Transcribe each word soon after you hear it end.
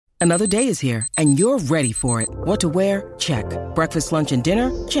Another day is here, and you're ready for it. What to wear? Check. Breakfast, lunch, and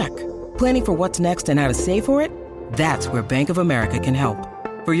dinner? Check. Planning for what's next and how to save for it? That's where Bank of America can help.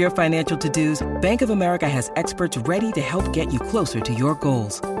 For your financial to-dos, Bank of America has experts ready to help get you closer to your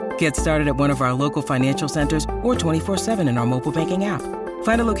goals. Get started at one of our local financial centers or 24/7 in our mobile banking app.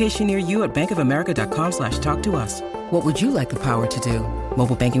 Find a location near you at bankofamerica.com/talktous. What would you like the power to do?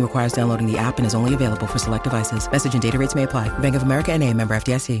 Mobile banking requires downloading the app and is only available for select devices. Message and data rates may apply. Bank of America NA, member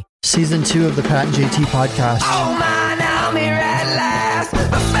FDIC. Season 2 of the Pat and JT podcast. Oh man, I'm here at last. The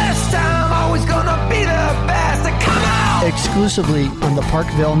best time, always gonna be the best. Come on! Exclusively on the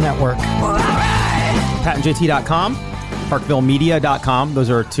Parkville Network. Well, all right. PatandJT.com, ParkvilleMedia.com. Those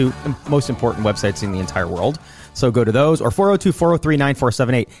are two most important websites in the entire world. So go to those, or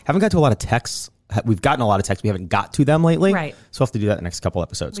 402-403-9478. Haven't got to a lot of texts. We've gotten a lot of texts. We haven't got to them lately. Right. So we'll have to do that in the next couple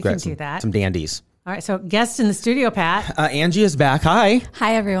episodes. We can do that. Some dandies. All right, so guest in the studio, Pat. Angie is back. Hi.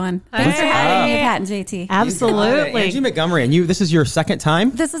 Hi, everyone. Hey. Thanks for having me, Pat and JT. Absolutely. Angie Montgomery, and this is your second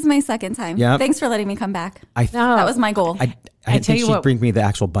time? This is my second time. Yep. Thanks for letting me come back. No. That was my goal. I tell didn't think you she'd what- bring me the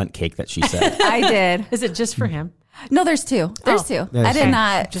actual bundt cake that she said. I did. Is it just for him? No, there's two. There's two. I did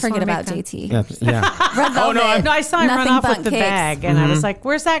not Just forget wanna about make JT. Yeah. Red velvet. No, I saw him run nothing off but with the cakes. bag, and I was like,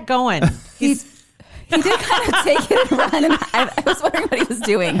 where's that going? He did kind of take it and run, and I was wondering what he was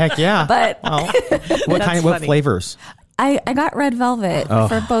doing. Heck yeah. But What funny. flavors? I got red velvet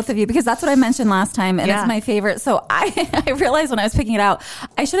for both of you because that's what I mentioned last time, and Yeah. it's my favorite. So I realized when I was picking it out,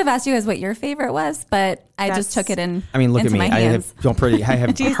 I should have asked you guys what your favorite was, but I just took it in. I mean, look at into me. my I hands.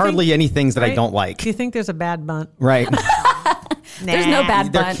 have Do you hardly think- any things that I Right? don't like. Do you think there's a bad bunt? Right. There's no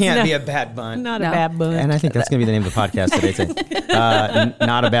bad There bunt. can't be a bad bunt. Not a No. bad bunt. And I think that's going to be the name of the podcast today.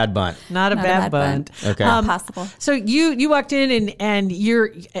 Not a bad bunt. Not a bad bunt. Okay. Possible. So you walked in and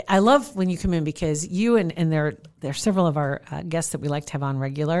I love when you come in because you and there are several of our guests that we like to have on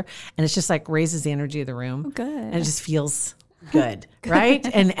regular, and it's just like raises the energy of the room. Good. And it just feels good, right?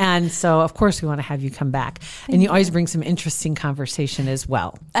 And so of course we want to have you come back, and you always bring some interesting conversation as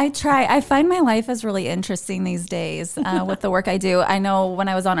well. I try. I find my life is really interesting these days with the work I do. I know when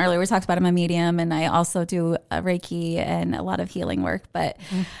I was on earlier, we talked about I'm a medium, and I also do Reiki and a lot of healing work. But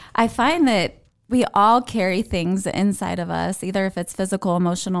I find that we all carry things inside of us, either if it's physical,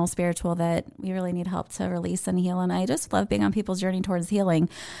 emotional, spiritual, that we really need help to release and heal. And I just love being on people's journey towards healing.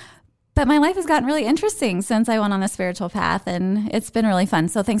 But my life has gotten really interesting since I went on the spiritual path, and it's been really fun.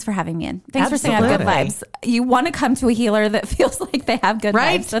 So thanks for having me in. Thanks for saying I have good vibes. You want to come to a healer that feels like they have good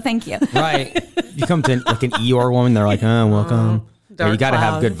Right? vibes. So thank you. Right. You come to like an Eeyore woman, they're like, welcome. Yeah, you got to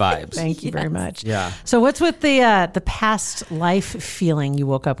have good vibes. Thank you very much. Yeah. So what's with the past life feeling you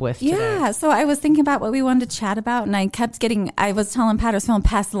woke up with today? Yeah, so I was thinking about what we wanted to chat about, and I was telling Pat I was feeling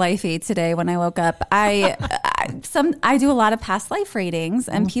past lifey today when I woke up. I do a lot of past life readings,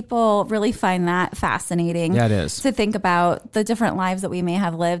 and people really find that fascinating. Yeah, it is. To think about the different lives that we may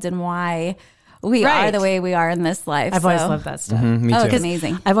have lived and why we Right. are the way we are in this life. I've always loved that stuff. Me Oh, too. it's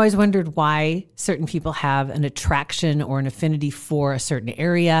amazing. I've always wondered why certain people have an attraction or an affinity for a certain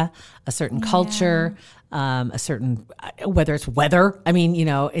area, a certain culture, a certain, whether it's weather. I mean,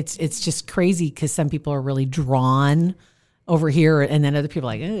 it's just crazy because some people are really drawn over here, and then other people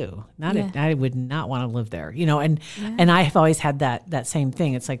are like, oh, I would not want to live there, and I have always had that same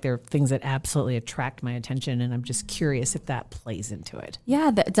thing. It's like there are things that absolutely attract my attention, and I'm just curious if that plays into it.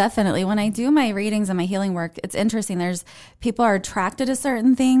 Yeah, definitely. When I do my readings and my healing work, it's interesting. There's people are attracted to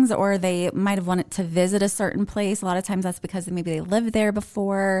certain things, or they might have wanted to visit a certain place. A lot of times that's because maybe they lived there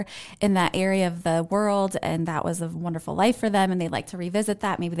before in that area of the world, and that was a wonderful life for them, and they like to revisit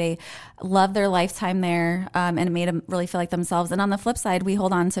that. Maybe they love their lifetime there, and it made them really feel like themselves. And on the flip side, we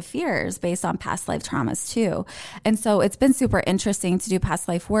hold on to fears based on past life traumas too. And so it's been super interesting to do past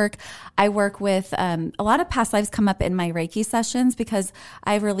life work. I work with a lot of past lives come up in my Reiki sessions because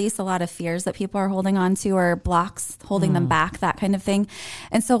I release a lot of fears that people are holding on to, or blocks holding them back, that kind of thing.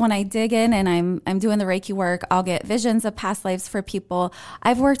 And so when I dig in and I'm doing the Reiki work, I'll get visions of past lives for people.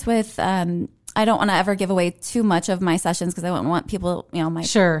 I've worked with I don't want to ever give away too much of my sessions because I don't want people,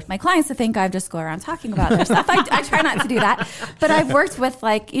 my clients to think I just go around talking about their stuff. I try not to do that. But I've worked with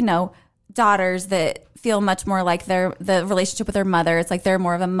daughters that feel much more like the relationship with their mother. It's like they're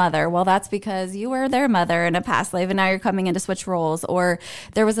more of a mother. Well, that's because you were their mother in a past life and now you're coming in to switch roles. Or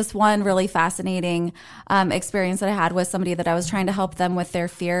there was this one really fascinating experience that I had with somebody that I was trying to help them with their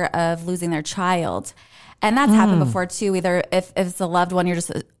fear of losing their child. And that's happened before too. Either if it's a loved one, you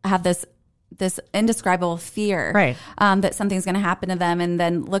just have this this indescribable fear, Right. That something's going to happen to them, and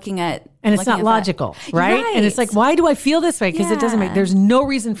then looking at And it's looking not at logical, right? And it's like, why do I feel this way? Because it doesn't Yeah. there's no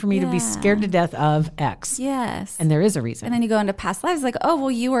reason for me to be Yeah. scared to death of X. Yes. And there is a reason. And then you go into past lives, like, oh,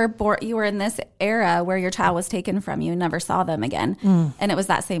 well, you were in this era where your child was taken from you and never saw them again. And it was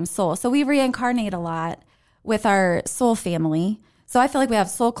that same soul. So we reincarnate a lot with our soul family. So I feel like we have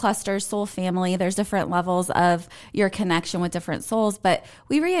soul clusters, soul family. There's different levels of your connection with different souls, but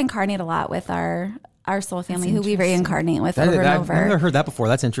we reincarnate a lot with our soul family, who we reincarnate with over and I've over. never heard that before.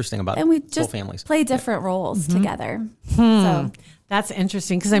 That's interesting about And we soul just families. play different roles together. So That's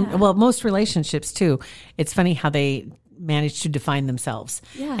interesting because well, most relationships too. It's funny how they manage to define themselves.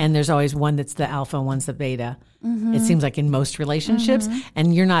 Yeah. And there's always one that's the alpha and one's the beta. It seems like in most relationships,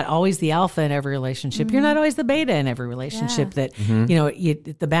 and you're not always the alpha in every relationship. You're not always the beta in every relationship. That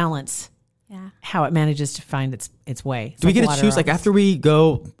the balance. yeah. How it manages to find its way. Do we get to choose, like, after we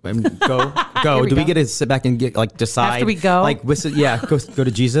go, Here do we we go. get to sit back and decide? After we go? Like, go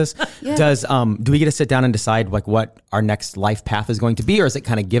to Jesus. Yeah. Do we get to sit down and decide, like, what our next life path is going to be, or is it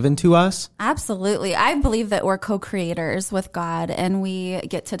kind of given to us? Absolutely. I believe that we're co-creators with God, and we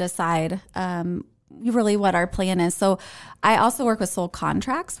get to decide really what our plan is. So I also work with soul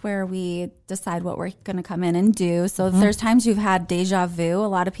contracts where we decide what we're going to come in and do. So if there's times you've had deja vu, a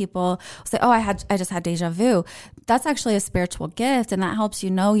lot of people say, oh, I just had deja vu. That's actually a spiritual gift, and that helps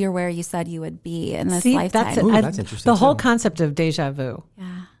you know you're where you said you would be in this lifetime. That's interesting, The whole too. concept of deja vu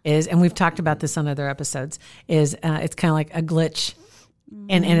is, and we've talked about this on other episodes, is it's kind of like a glitch.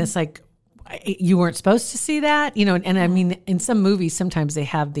 And it's like, you weren't supposed to see that, and I mean, in some movies, sometimes they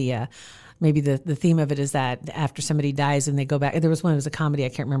have the, maybe the theme of it is that after somebody dies and they go back, there was one, it was a comedy, I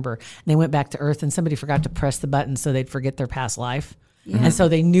can't remember, and they went back to Earth and somebody forgot to press the button so they'd forget their past life. And so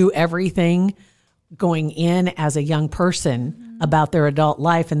they knew everything going in as a young person about their adult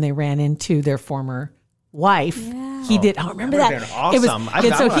life, and they ran into their former wife. He did. I remember that. That would've been awesome. I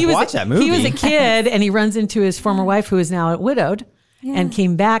and so would he was watch that he was a movie. kid, and he runs into his former wife, who is now widowed. And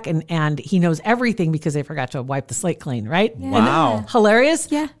came back, and he knows everything because they forgot to wipe the slate clean, right? Wow. And hilarious.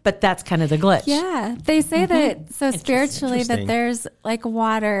 Yeah. But that's kind of the glitch. Yeah, they say that, so spiritually, Interesting. that there's like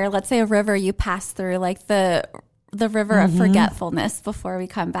water, let's say a river you pass through, like the river of forgetfulness before we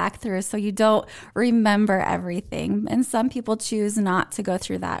come back through. So you don't remember everything. And some people choose not to go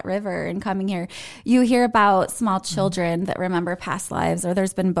through that river and coming here. You hear about small children that remember past lives, or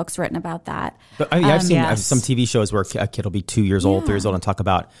there's been books written about that. But I've seen yes. some TV shows where a kid will be 2 years old, 3 years old, and talk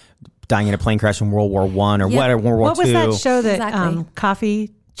about dying in a plane crash in World War I or World War What was II. that show that Exactly.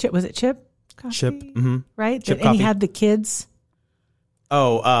 Coffee Chip, was it Chip? Coffee? Chip, mhm. Right? Chip And he Coffee. had the kids.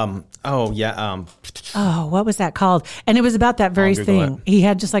 Oh yeah. Oh, what was that called? And it was about that very I'll Google thing. He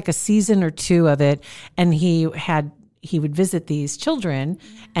had just like a season or two of it, and he would visit these children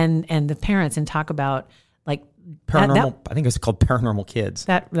and the parents and talk about like Paranormal. I think it's called Paranormal Kids.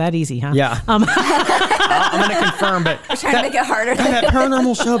 that easy, huh? Yeah. I'm going to confirm, but Trying to make it harder. that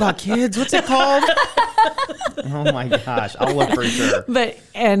paranormal show about kids, what's it called? Oh my gosh, I'll look for sure.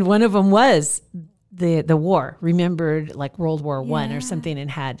 And one of them was the war, remembered like World War I or something, and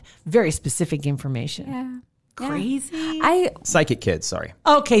had very specific information. Yeah. Crazy. Psychic Kids, sorry.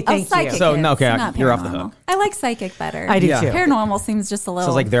 Okay, thank you. Psychic So, kids, no, okay, not you're off the paranormal. hook. I like psychic better. I do Yeah. too. Paranormal seems just a little.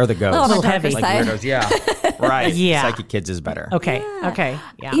 Sounds like they're the ghosts. little on the Little darker heavy. Like side. weirdos, yeah. Right. Yeah. Psychic Kids is better. Okay. Okay.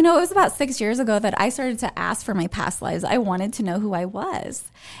 Yeah. You know, it was about 6 years ago that I started to ask for my past lives. I wanted to know who I was.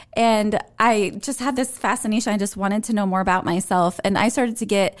 And I just had this fascination. I just wanted to know more about myself. And I started to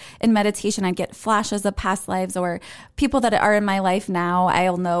get, in meditation, I'd get flashes of past lives, or people that are in my life now.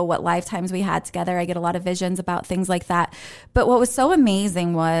 I'll know what lifetimes we had together. I get a lot of visions about things like that. But what was so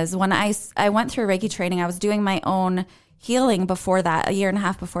amazing was when I went through Reiki training, I was doing my own healing before that, a year and a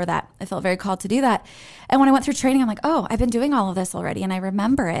half before that. I felt very called to do that. And when I went through training, I'm like, oh, I've been doing all of this already, and I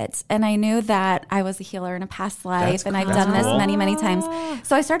remember it. And I knew that I was a healer in a past life, and I've done this cool. many, many times.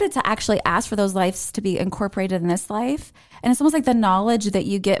 So I started to actually ask for those lives to be incorporated in this life. And it's almost like the knowledge that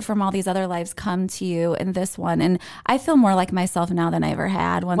you get from all these other lives come to you in this one. And I feel more like myself now than I ever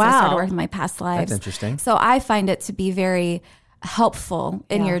had once I started Wow. working my past lives. That's interesting. So I find it to be very helpful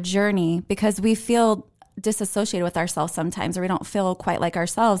in your journey, because we feel disassociated with ourselves sometimes, or we don't feel quite like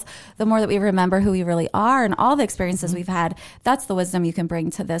ourselves. The more that we remember who we really are and all the experiences we've had, that's the wisdom you can bring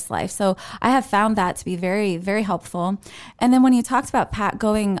to this life. So I have found that to be very, very helpful. And then when you talked about Pat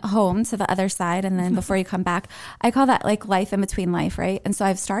going home to the other side, and then before you come back, I call that like life in between life, right? And so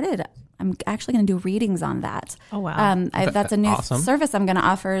I'm actually going to do readings on that. Oh, wow. That's a new Awesome. service I'm going to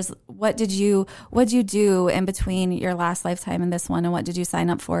offer, is what'd you do in between your last lifetime and this one, and what did you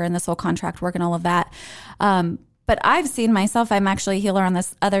sign up for in this whole contract work and all of that. But But I've seen myself, I'm actually a healer on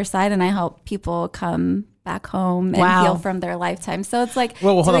this other side, and I help people come back home and heal from their lifetime. So it's like,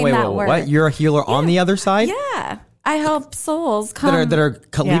 hold on, wait, what? You're a healer on the other side? Yeah. I help souls come that are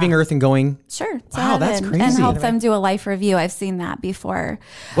leaving Earth and going. Sure. Wow, that's crazy. And help them do a life review. I've seen that before.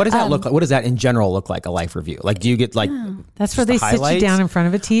 What does that look like? What does that in general look like, a life review? Like, do you get like, that's where they sit you down in front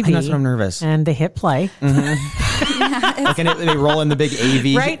of a TV. I know, that's what I'm nervous. And they hit play. Mm-hmm. Like, and they roll in the big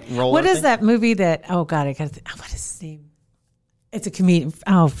AV. Right. What is that movie that, oh God, what is his name? It's a comedian.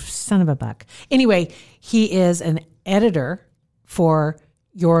 Oh, son of a buck. Anyway, he is an editor for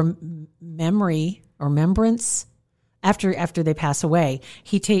your memory or remembrance. After they pass away,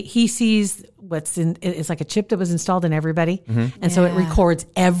 he sees what's in. It's like a chip that was installed in everybody, and so it records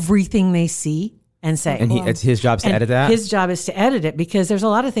everything they see and say. And it's his job to edit that. His job is to edit it because there's a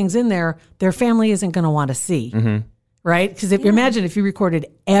lot of things in there their family isn't going to want to see, right? Because imagine if you recorded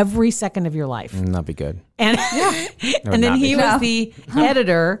every second of your life, that'd be good. And and then he was the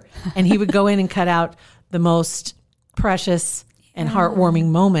editor, and he would go in and cut out the most precious and heartwarming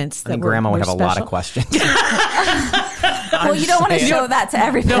moments. I think Grandma would have a lot of questions. Well, you don't want to show that to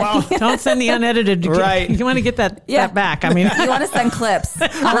everybody. Don't send the unedited. Right. You want to get that back. I mean, you want to send clips,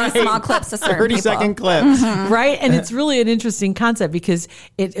 small clips to certain 30-second clips. Right. And it's really an interesting concept because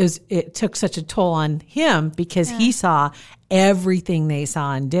it took such a toll on him because he saw everything they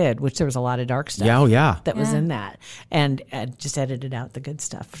saw and did, which there was a lot of dark stuff that was in that, and just edited out the good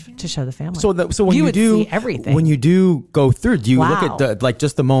stuff to show the family. So when you do see everything, when you do go through, do you look at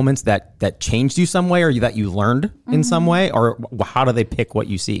just the moments that changed you some way, or that you learned in some way, or how do they pick what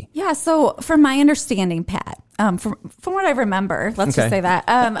you see? Yeah. So from my understanding, Pat, from what I remember, let's just say that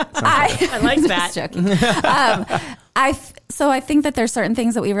I like that. Joking. I think that there's certain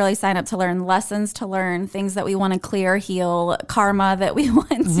things that we really sign up to learn, lessons to learn, things that we want to clear, heal, karma that we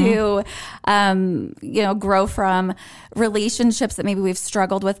want to, grow from, relationships that maybe we've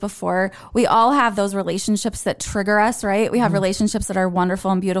struggled with before. We all have those relationships that trigger us, right? We have relationships that are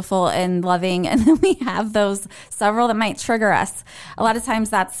wonderful and beautiful and loving, and then we have those several that might trigger us. A lot of times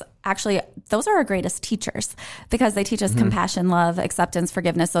those are our greatest teachers because they teach us compassion, love, acceptance,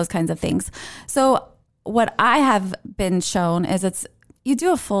 forgiveness, those kinds of things. So what I have been shown is you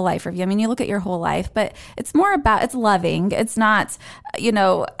do a full life review. I mean, you look at your whole life, but it's more about, it's loving. It's not, you're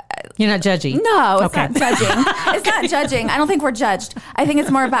not judgy. No, it's not judging. It's not judging. I don't think we're judged. I think it's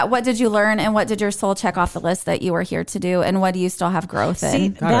more about what did you learn and what did your soul check off the list that you were here to do, and what do you still have growth in? See,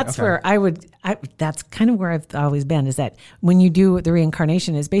 that's where that's kind of where I've always been, is that when you do the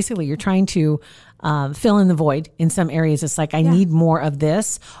reincarnation is basically you're trying to fill in the void in some areas. It's like, I need more of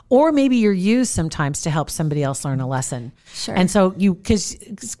this, or maybe you're used sometimes to help somebody else learn a lesson. Sure. And so because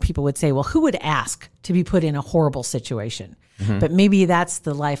people would say, well, who would ask to be put in a horrible situation? But maybe that's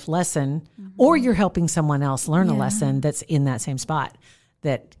the life lesson, or you're helping someone else learn a lesson that's in that same spot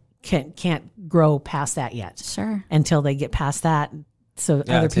that can't grow past that yet. Sure. Until they get past that. So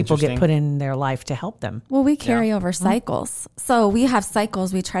other people get put in their life to help them. Well, we carry over cycles. So we have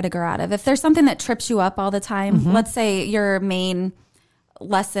cycles we try to grow out of. If there's something that trips you up all the time, let's say your main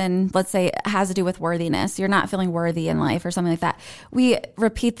lesson, let's say, has to do with worthiness. You're not feeling worthy in life or something like that. We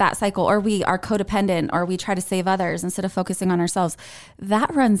repeat that cycle, or we are codependent, or we try to save others instead of focusing on ourselves.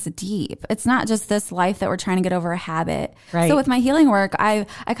 That runs deep. It's not just this life that we're trying to get over a habit. Right. So with my healing work, I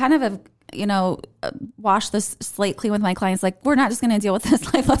kind of have wash this slate clean with my clients. Like, we're not just going to deal with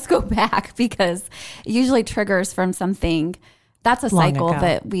this life. Let's go back, because it usually triggers from something. That's a cycle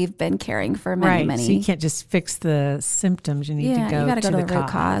that we've been carrying for many. So you can't just fix the symptoms. You need to go, you gotta to go to the root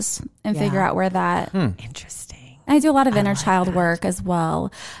cause and figure out where that. Interesting. I do a lot of inner child work as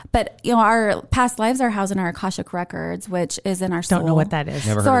well. But, our past lives are housed in our Akashic records, which is in our soul. Don't know what that is.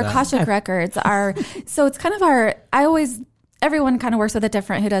 Never heard So our of that. Akashic records are, so it's kind of everyone kind of works with it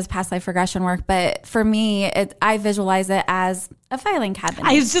different who does past life regression work. But for me, I visualize it as a filing cabinet.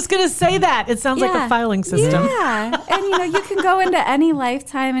 I was just going to say that. It sounds like a filing system. Yeah. And, you can go into any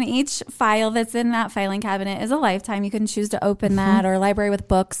lifetime, and each file that's in that filing cabinet is a lifetime. You can choose to open that, or library with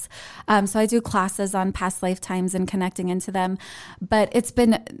books. So I do classes on past lifetimes and connecting into them. But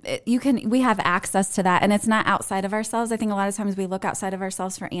we have access to that, and it's not outside of ourselves. I think a lot of times we look outside of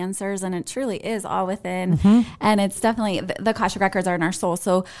ourselves for answers, and it truly is all within. And it's definitely, the Akashic records are in our soul.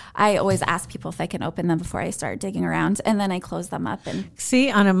 So I always ask people if I can open them before I start digging around, and then I close them up. And see,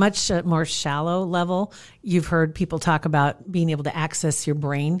 on a much more shallow level, you've heard people talk about being able to access your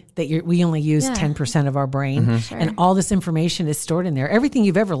brain, that we only use 10% of our brain, and all this information is stored in there. Everything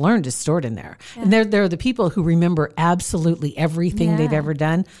you've ever learned is stored in there. And there are the people who remember absolutely everything they've ever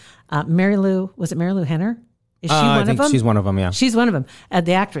done. Mary Lou Henner? Is she one of them? She's one of them, yeah. She's one of them.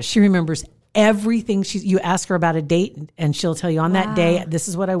 The actress, she remembers everything. You ask her about a date and she'll tell you on that day, this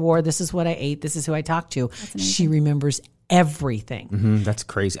is what I wore, this is what I ate, this is who I talked to. She remembers everything. That's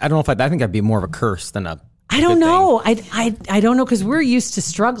crazy. I don't know if I think that'd be more of a curse than a. I don't know. I don't know, because we're used to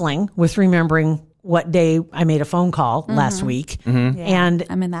struggling with remembering what day I made a phone call last week. And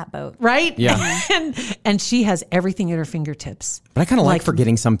I'm in that boat. right? Yeah. and she has everything at her fingertips. But I kind of like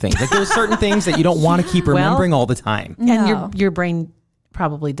forgetting some things. Like there's certain things that you don't want to keep remembering all the time. And your brain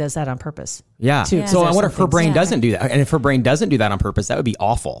probably does that on purpose. Yeah. Too. So I There's wonder if her some brain things- doesn't do that. And if her brain doesn't do that on purpose, that would be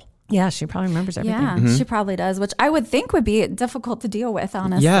awful. Yeah, she probably remembers everything. Yeah, she probably does, which I would think would be difficult to deal with,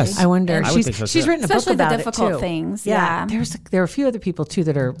 honestly. Yes. I wonder. I would think so, She's too. written a book Especially the about difficult it too. things, Yeah, yeah. there are a few other people too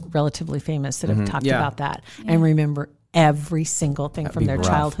that are relatively famous that have talked Yeah. about that and remember every single thing from be their rough.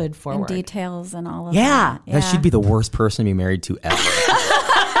 childhood And forward. details and all of Yeah. that. That she'd be the worst person to be married to ever.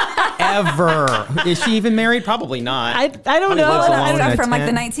 Ever. Is she even married? Probably not. I don't Probably know. lives Well, alone that's in a from like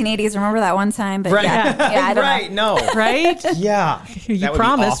the tent. 1980s. Remember that one time? But Right. yeah, I don't right. know. No. Right? Yeah. You That would be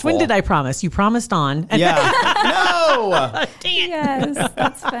promised. When awful. did I promise? You promised on. Yeah. No. Yes,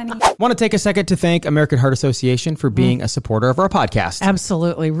 that's funny. Want to take a second to thank American Heart Association for being a supporter of our podcast.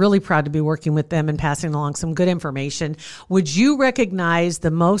 Absolutely. Really proud to be working with them and passing along some good information. Would you recognize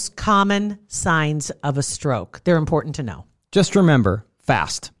the most common signs of a stroke? They're important to know. Just remember,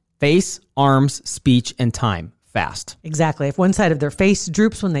 FAST. Face, arms, speech, and time. FAST. Exactly. If one side of their face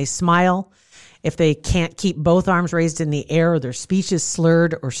droops when they smile, if they can't keep both arms raised in the air, or their speech is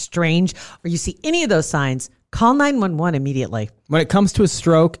slurred or strange, or you see any of those signs, call 911 immediately. When it comes to a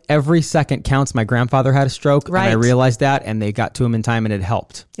stroke, every second counts. My grandfather had a stroke, and I Right. realized that, and they got to him in time, and it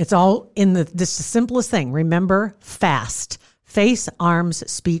helped. It's all in this is the simplest thing. Remember, FAST. Face, arms,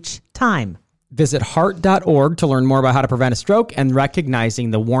 speech, time. Visit heart.org to learn more about how to prevent a stroke and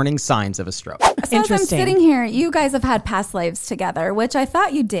recognizing the warning signs of a stroke. So as I'm Interesting. sitting here, you guys have had past lives together, which I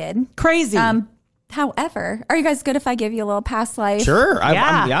thought you did. Crazy. However, are you guys good if I give you a little past life Sure. I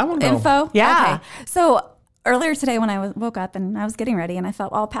Yeah. want to know. info? Yeah. Okay. So earlier today when I woke up and I was getting ready and I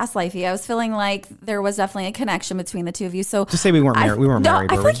felt all past lifey, I was feeling like there was definitely a connection between the two of you. So Just say we weren't married. We weren't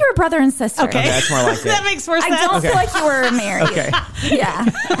married, I were feel like we? you were brother and sister. Okay. That's more like it. that makes more I sense. don't feel like you were married. Okay. Yeah.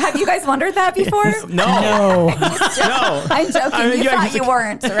 Have you guys wondered that before? No. No. No. I'm joking. I mean, you yeah, thought just you like-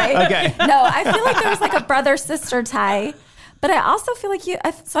 weren't, right? Okay. No, I feel like there was like a brother-sister tie. But I also feel like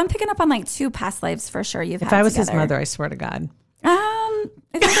so I'm picking up on like two past lives for sure you've If had I was together. his mother, I swear to God.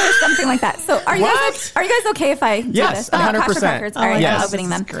 I think there was something like that. So are you guys okay if I do Yes, this? Oh, 100%. Patrick Records. All right, yes. I'm opening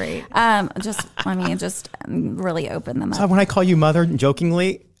them. This is great. Just really open them So up. when I call you mother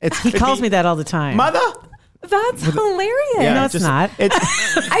jokingly, He calls me that all the time. mother. That's hilarious. Yeah, No, it's not. It's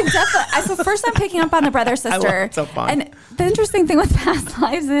I definitely. So first, I'm picking up on the brother sister. it's so fun. And the interesting thing with past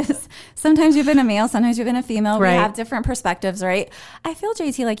lives is sometimes you've been a male, sometimes you've been a female. Right. We have different perspectives, right? I feel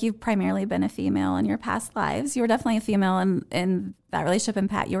JT like you've primarily been a female in your past lives. You were definitely a female in that relationship, and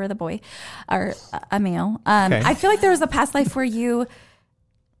Pat, you were the boy, or a male. Okay. I feel like there was a past life where you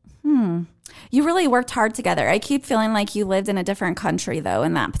really worked hard together. I keep feeling like you lived in a different country, though,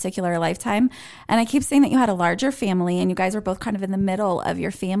 in that particular lifetime. And I keep seeing that you had a larger family and you guys were both kind of in the middle of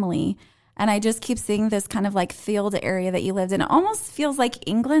your family. And I just keep seeing this kind of like field area that you lived in. It almost feels like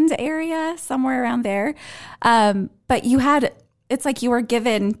England area, somewhere around there. But it's like you were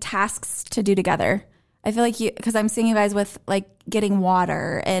given tasks to do together. I feel like because I'm seeing you guys with like getting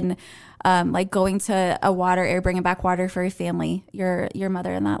water and like going to a water area, bringing back water for your family. Your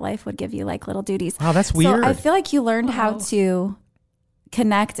mother in that life would give you like little duties. Wow, that's weird. So I feel like you learned how to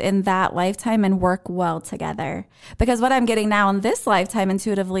connect in that lifetime and work well together. Because what I'm getting now in this lifetime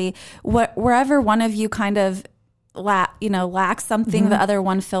intuitively, wherever one of you kind of lacks something, the other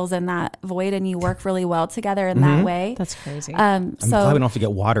one fills in that void, and you work really well together in that way. That's crazy. I'm glad we don't have to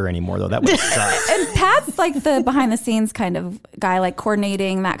get water anymore, though. That would suck. And Pat's like the behind the scenes kind of guy, like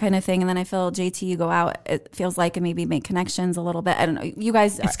coordinating that kind of thing. And then I feel JT, you go out, it feels like, and maybe make connections a little bit. I don't know. You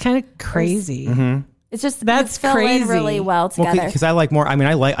guys, it's kind of crazy. it's just, That's you fill in crazy. really well together. Because I like more. I mean,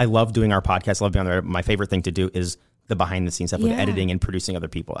 I love doing our podcast. I love being on there. My favorite thing to do is the behind the scenes stuff with Yeah. editing and producing other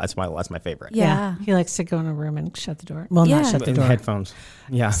people. That's my favorite. Yeah. He likes to go in a room and shut the door. Well, Yeah. not shut the And door. headphones.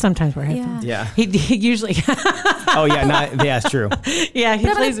 Yeah. Sometimes we're headphones. Yeah. He usually, Oh yeah. Yeah. It's true. yeah, he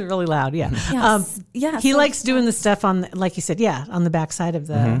plays it really loud. Yeah. He So- likes doing the stuff on, like you said, on the backside of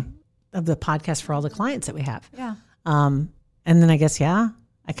the podcast for all the clients that we have. Yeah. And then I guess, I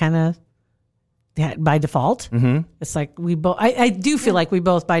kind of, by default, it's like we both, I do feel like we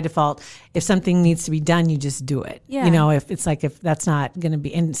both by default, if something needs to be done, you just do it. Yeah. You know, if that's not going to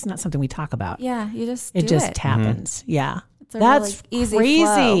be, and it's not something we talk about. Yeah. You just, It do just it. happens. Yeah. It's a That's really easy crazy.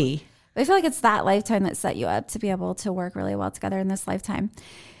 flow. I feel like it's that lifetime that set you up to be able to work really well together in this lifetime.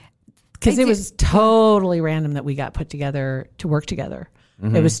 Because it was totally random that we got put together to work together.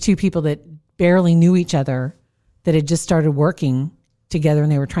 Mm-hmm. It was two people that barely knew each other that had just started working together,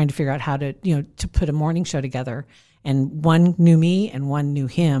 and they were trying to figure out how to, to put a morning show together. And one knew me and one knew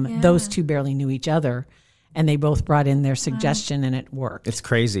him. Yeah. Those two barely knew each other, and they both brought in their suggestion, and it worked. It's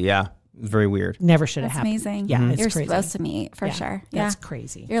crazy. Yeah. Very weird. Never should have That's happened. amazing. Yeah, it's You're crazy. supposed to meet for sure. That's Yeah.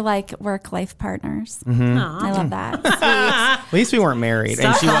 crazy. You're like work-life partners. Mm-hmm. I love that. Sweet. At least we weren't married,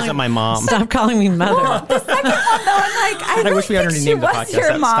 and she wasn't my mom. Stop calling me mother. The second one, though, I'm like, I I wish we really had think already she named the was podcast.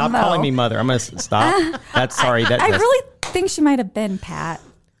 your mom, Stop though. calling me mother. I'm gonna stop. That's sorry. I really think she might have been Pat.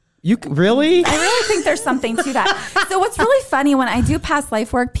 You really? I really think there's something to that. So what's really funny when I do past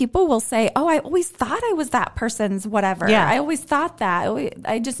life work, people will say, "Oh, I always thought I was that person's whatever. Yeah. I always thought that.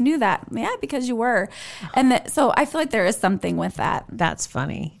 I just knew that. Yeah, because you were." And so I feel like there is something with that. That's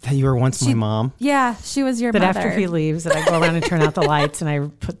funny. That you were once my mom. Yeah, she was your But mother. after he leaves, and I go around and turn out the lights, and I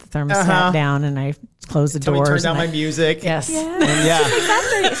put the thermostat down, and I close the Tell me doors. turn down and my music. Yes. Yeah.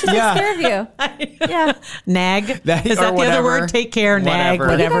 She takes care of you. Yeah. Nag. That- Is or that the other whatever. word? Take care, nag, Whatever. You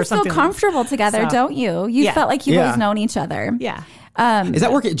whatever. guys feel something. comfortable together, So- don't you? You Yeah. felt like you've Yeah. always known each other. Yeah. Is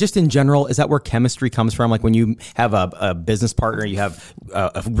that where, just in general, is that where chemistry comes from? Like when you have a business partner, you have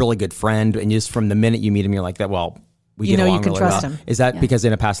a really good friend, and just from the minute you meet him, you're like that. Well, we You get know you along can really trust well. him. Is that because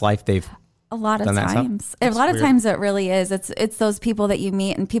in a past life they've A lot of done that stuff? times. A lot of times it really is. It's those people that you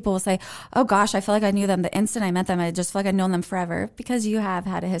meet and people will say, "Oh gosh, I feel like I knew them the instant I met them. I just feel like I've known them forever," because you have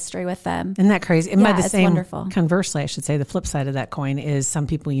had a history with them. Isn't that crazy? And by Yeah, the it's same, wonderful. conversely, I should say, the flip side of that coin is some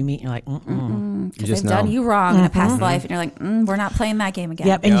people you meet and you're like, you They've just know? done you wrong in a past life, and you're like, "We're not playing that game again."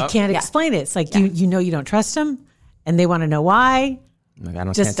 yep, and you Yep. can't Yeah. explain it. It's like you know you don't trust them, and they want to know why. Like, I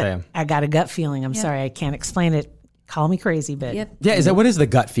can't Just tell you. I got a gut feeling. I'm sorry, I can't explain it. Call me crazy, but Yep. Yeah, is that what does the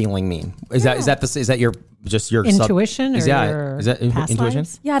gut feeling mean? Is that your intuition is or that, your is that past intuition?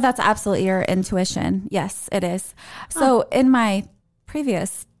 lives? Yeah, that's absolutely your intuition. Yes, it is. So in my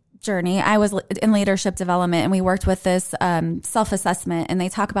previous journey, I was in leadership development, and we worked with this self-assessment, and they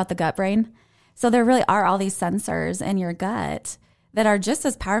talk about the gut brain. So there really are all these sensors in your gut that are just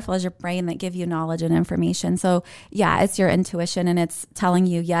as powerful as your brain that give you knowledge and information. So yeah, it's your intuition, and it's telling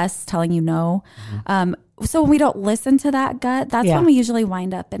you yes, telling you no. So when we don't listen to that gut, that's Yeah. when we usually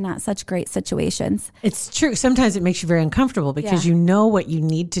wind up in not such great situations. It's true. Sometimes it makes you very uncomfortable because Yeah. you know what you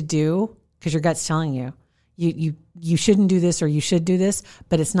need to do because your gut's telling you you shouldn't do this or you should do this,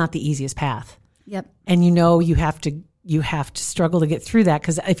 but it's not the easiest path. Yep. And you know you have to struggle to get through that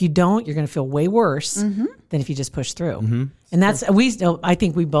because if you don't, you're going to feel way worse than if you just push through. And that's I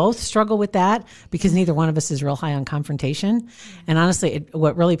think we both struggle with that because neither one of us is real high on confrontation. And honestly,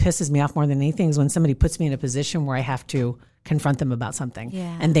 what really pisses me off more than anything is when somebody puts me in a position where I have to confront them about something,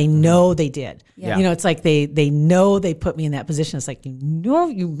 Yeah. and they know they did. Yeah. You know, it's like they know they put me in that position. It's like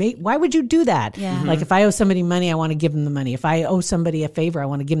why would you do that? Yeah. Like if I owe somebody money, I want to give them the money. If I owe somebody a favor, I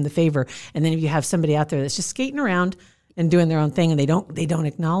want to give them the favor. And then if you have somebody out there that's just skating around and doing their own thing, and they don't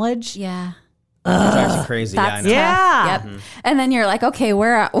acknowledge. Yeah. It drives you crazy. That's Yeah, I know. tough. Yep. And then you're like, okay,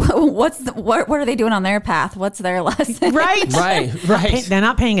 what are they doing on their path? What's their lesson? Right. Right. They're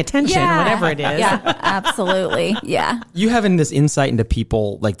not paying attention, whatever it is. Yeah, absolutely. Yeah. You having this insight into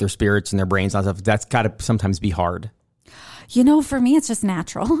people, like their spirits and their brains and stuff, that's got to sometimes be hard. You know, for me, it's just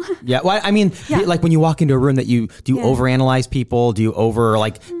natural. Yeah. Well, I mean, like when you walk into a room, do you overanalyze people? Do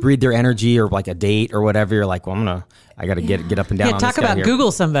you read their energy or like a date or whatever? You're like, well, I got to get up and down. Yeah, on talk this guy about here.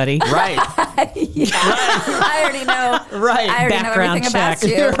 Google somebody. Right. I already know. Right. I already Background know everything check.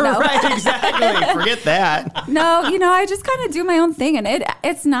 about you. No. Right. Exactly. Forget that. No, I just kind of do my own thing, and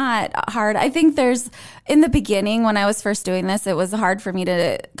it's not hard. I think in the beginning when I was first doing this, it was hard for me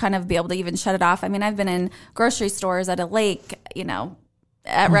to kind of be able to even shut it off. I mean, I've been in grocery stores, at a lake,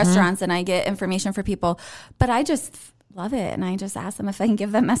 at restaurants, and I get information for people, but I just love it, and I just ask them if I can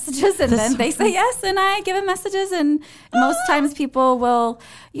give them messages, and then they say yes, and I give them messages, and most times people will,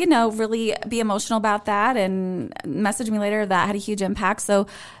 really be emotional about that and message me later. That had a huge impact. So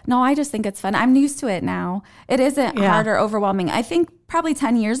no, I just think it's fun. I'm used to it now. It isn't hard or overwhelming. I think probably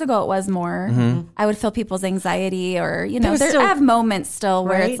 10 years ago it was more. I would feel people's anxiety, or I have moments still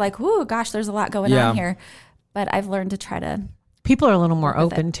where Right? it's like, oh gosh, there's a lot going on here, but I've learned to try to. People are a little more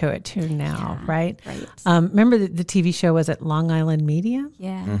open to it too now, right? Right. Remember the TV show, was it Long Island Media?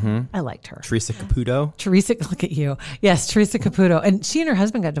 Yeah. I liked her. Teresa Caputo. Teresa, look at you. Yes, Teresa Caputo. And she and her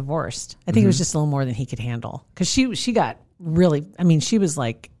husband got divorced. I think it was just a little more than he could handle because she got really, she was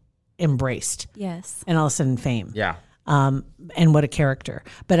like embraced Yes. and all of a sudden fame. Yeah. And what a character.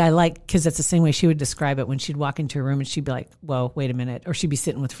 But I like, because that's the same way she would describe it when she'd walk into a room and she'd be like, whoa, wait a minute. Or she'd be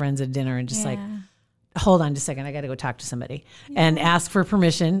sitting with friends at dinner and just like, hold on just a second, I got to go talk to somebody and ask for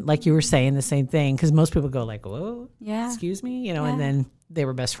permission. Like you were saying the same thing. Cause most people go like, whoa, excuse me, and then they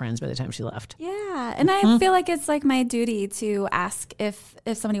were best friends by the time she left. Yeah. And I feel like it's like my duty to ask if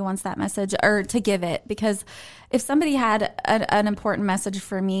somebody wants that message or to give it, because if somebody had an important message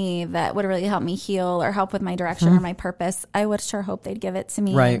for me that would really help me heal or help with my direction or my purpose, I would sure hope they'd give it to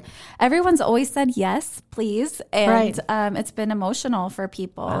me. Right. And everyone's always said, yes, please. And it's been emotional for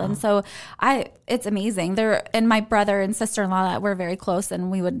people. Wow. And so it's amazing. And my brother and sister-in-law were very close,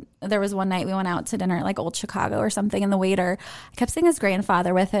 and there was one night we went out to dinner at like Old Chicago or something, and the waiter, I kept seeing his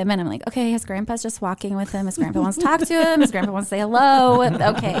grandfather with him, and I'm like, okay, his grandpa's just walking with him. His grandpa wants to talk to him. His grandpa wants to say hello.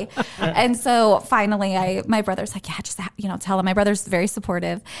 Okay. And so finally my brother's like, yeah, just, tell him. My brother's very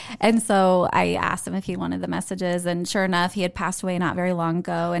supportive. And so I asked him if he wanted the messages, and sure enough, he had passed away not very long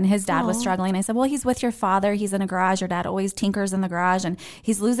ago, and his dad was struggling. I said, well, he's with your father. He's in a garage. Your dad always tinkers in the garage, and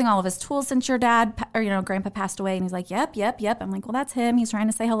he's losing all of his tools since your dad grandpa passed away. And he's like, yep. I'm like, well, that's him. He's trying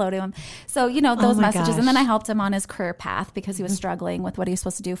to say hello to him. So, those messages. Gosh. And then I helped him on his career path because he was struggling with what he was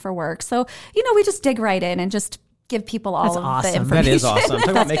supposed to do for work. So, we just dig right in and just give people all of the information. That is awesome. Talk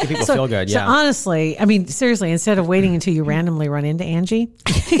about making people feel good. Yeah. So honestly, I mean, seriously, instead of waiting until you randomly run into Angie.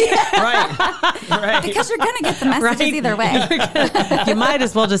 Right. Because you're going to get the messages either way. You might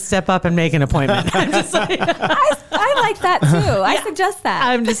as well just step up and make an appointment. I'm just like, I like that too. I suggest that.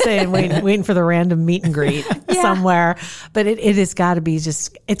 I'm just saying, waiting for the random meet and greet somewhere. But it has got to be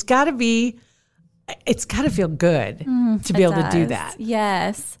it's got to feel good to be able to do that.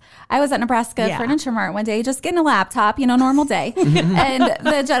 Yes. I was at Nebraska Furniture Mart one day, just getting a laptop, normal day. And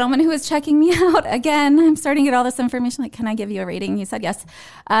the gentleman who was checking me out, again, I'm starting to get all this information, like, can I give you a rating? He said yes.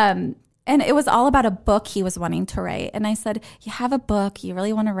 And it was all about a book he was wanting to write. And I said, you have a book you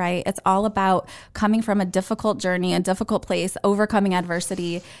really want to write. It's all about coming from a difficult journey, a difficult place, overcoming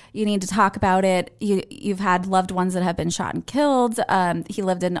adversity. You need to talk about it. You've had loved ones that have been shot and killed. He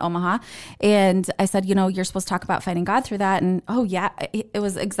lived in Omaha. And I said, you're supposed to talk about finding God through that. And it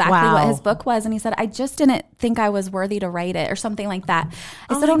was exactly what his book was. And he said, I just didn't think I was worthy to write it or something like that.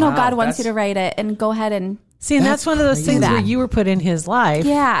 I said, no, God wants you to write it, and go ahead and see. And that's one of those things where you were put in his life.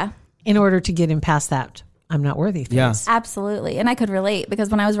 Yeah. In order to get him past that, I'm not worthy phase. Yeah. Absolutely. And I could relate,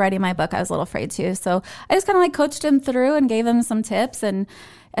 because when I was writing my book, I was a little afraid too. So I just kind of coached him through and gave him some tips. And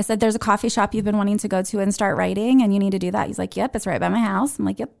I said, there's a coffee shop you've been wanting to go to and start writing, and you need to do that. He's like, yep, it's right by my house. I'm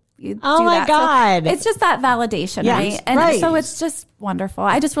like, yep. Oh my God. So it's just that validation, right? And so it's just wonderful.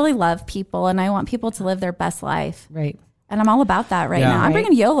 I just really love people, and I want people to live their best life. Right. And I'm all about that now. I'm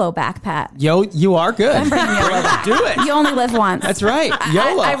bringing YOLO back, Pat. You are good. I'm bringing YOLO back. Do it. You only live once. That's right.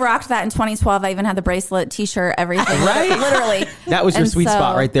 YOLO. I rocked that in 2012. I even had the bracelet, T-shirt, everything. Right. Literally. That was your sweet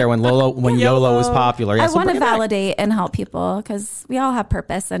spot right there when YOLO was popular. Yeah, I want to validate and help people, because we all have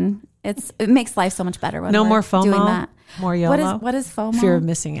purpose, and it makes life so much better when we're more FOMO, doing that. More YOLO. What is FOMO? Fear of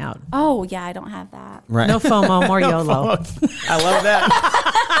missing out. Oh, yeah, I don't have that. Right. No FOMO, more YOLO. I love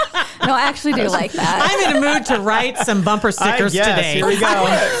that. No, I actually do like that. I'm in a mood to write some bumper stickers today. Here we go.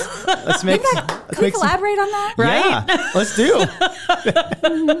 Let's make. Can we collaborate on that? Right? Yeah, let's do.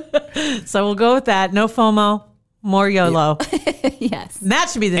 So we'll go with that. No FOMO, more YOLO. Yes. And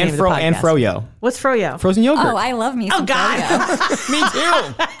that should be the name of the podcast. And Froyo. What's Froyo? Frozen yogurt. Oh, I love me some God. Froyo. Me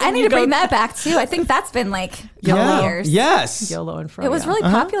too. I need to bring that back too. I think that's been years. Yes. YOLO and Froyo. It was really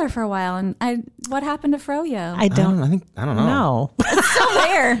popular for a while. And what happened to Froyo? I don't know. No. It's still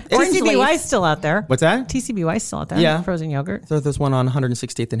there. TCBY's still out there. What's that? TCBY's still out there. Yeah. Frozen yogurt. So there's one on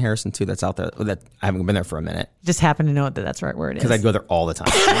 168th and Harrison too that's out there that I haven't been there for a minute. Just happen to know that that's right where it is. Because I'd go there all the time.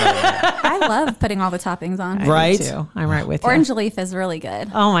 I love putting all the toppings on. Right? I do too. I'm right with you. Orange leaf is really good.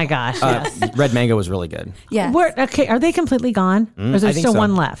 Oh my gosh, yes. Red mango was really good. Yeah. Okay, are they completely gone? Or is there still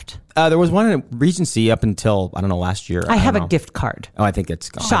one left? There was one in Regency up until, I don't know, last year. I have a gift card. Oh, I think it's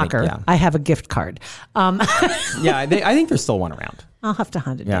gone. Shocker. I have a gift card. Yeah, I think there's still one around. I'll have to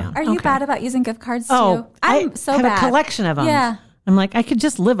hunt it down. Are you bad about using gift cards too? Oh, I'm so have bad. a collection of them. Yeah. I'm like, I could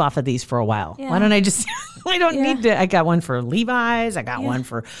just live off of these for a while. Yeah. Why don't I just, I don't need to. I got one for Levi's. I got one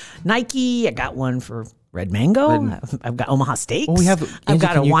for Nike. I got one for Red Mango. I've got Omaha Steaks. Oh, I've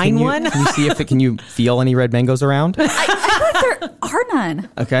got a wine one. Can you see can you feel any red mangoes around? I thought there are none.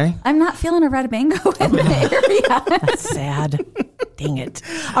 Okay. I'm not feeling a red mango in the area. That's sad. Dang it.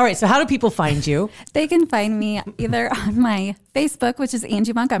 All right. So how do people find you? They can find me either on my Facebook, which is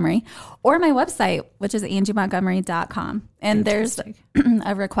Angie Montgomery, or my website, which is angiemontgomery.com. And there's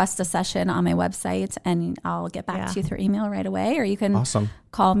a request a session on my website, and I'll get back to you through email right away, or you can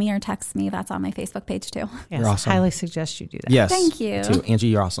call me or text me. That's on my Facebook page too. Yes, You're awesome. highly suggest you do that. Yes. Thank you. Too. Angie,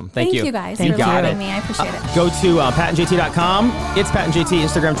 you're awesome. Thank you. You guys You for got having it. me. I appreciate it. Go to patentjt.com. It's patentjt,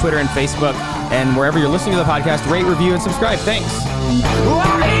 Instagram, Twitter, and Facebook. And wherever you're listening to the podcast, rate, review, and subscribe. Thanks.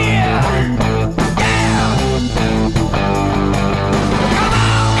 I'm here.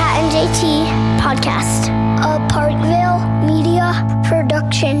 Pat and JT Podcast, a Parkville Media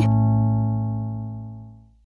Production.